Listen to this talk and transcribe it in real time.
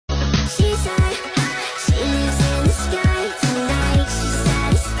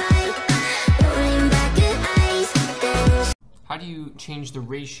do you change the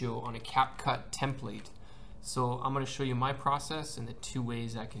ratio on a Capcut template? So I'm going to show you my process and the two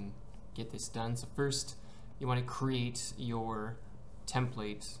ways I can get this done. So first, you want to create your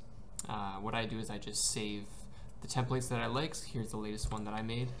template. What I do is I just save the templates that I like. So here's the latest one that I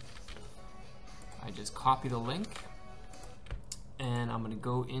made. I just copy the link, and I'm going to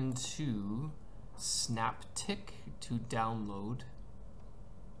go into Snaptic to download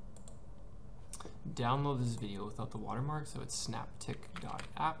this video without the watermark, so it's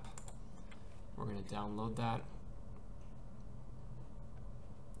snaptic.app. We're going to download that.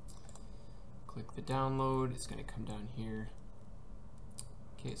 Click the download, it's going to come down here.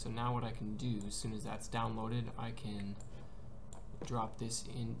 Okay, so now what I can do, as soon as that's downloaded, I can drop this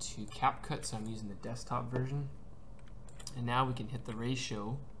into Capcut, so I'm using the desktop version. And now we can hit the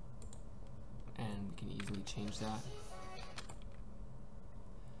ratio, and we can easily change that.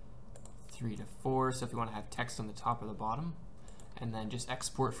 3 to 4, so if you want to have text on the top or the bottom, and then just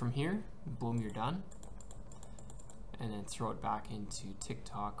export from here, boom, you're done. And then throw it back into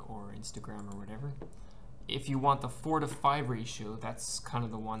TikTok or Instagram or whatever. If you want the 4 to 5 ratio, that's kind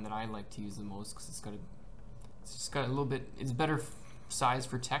of the one that I like to use the most because it's just got a little bit, it's better size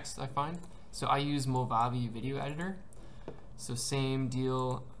for text, I find. So I use Movavi Video Editor. So same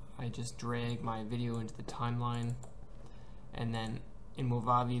deal, I just drag my video into the timeline, and then in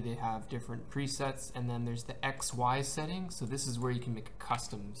Movavi they have different presets, and then there's the XY setting. So this is where you can make a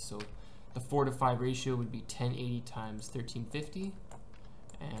custom. So the 4 to 5 ratio would be 1080 times 1350,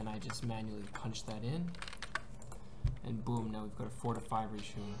 and I just manually punch that in, and boom, now we've got a 4 to 5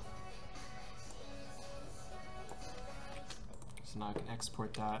 ratio. So now I can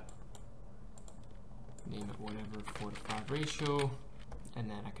export that, name it whatever, 4 to 5 ratio, and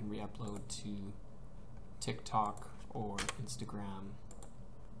then I can re-upload to TikTok or Instagram,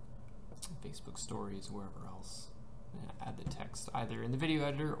 Facebook stories, wherever else. And add the text either in the video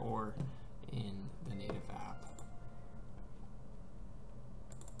editor or in the native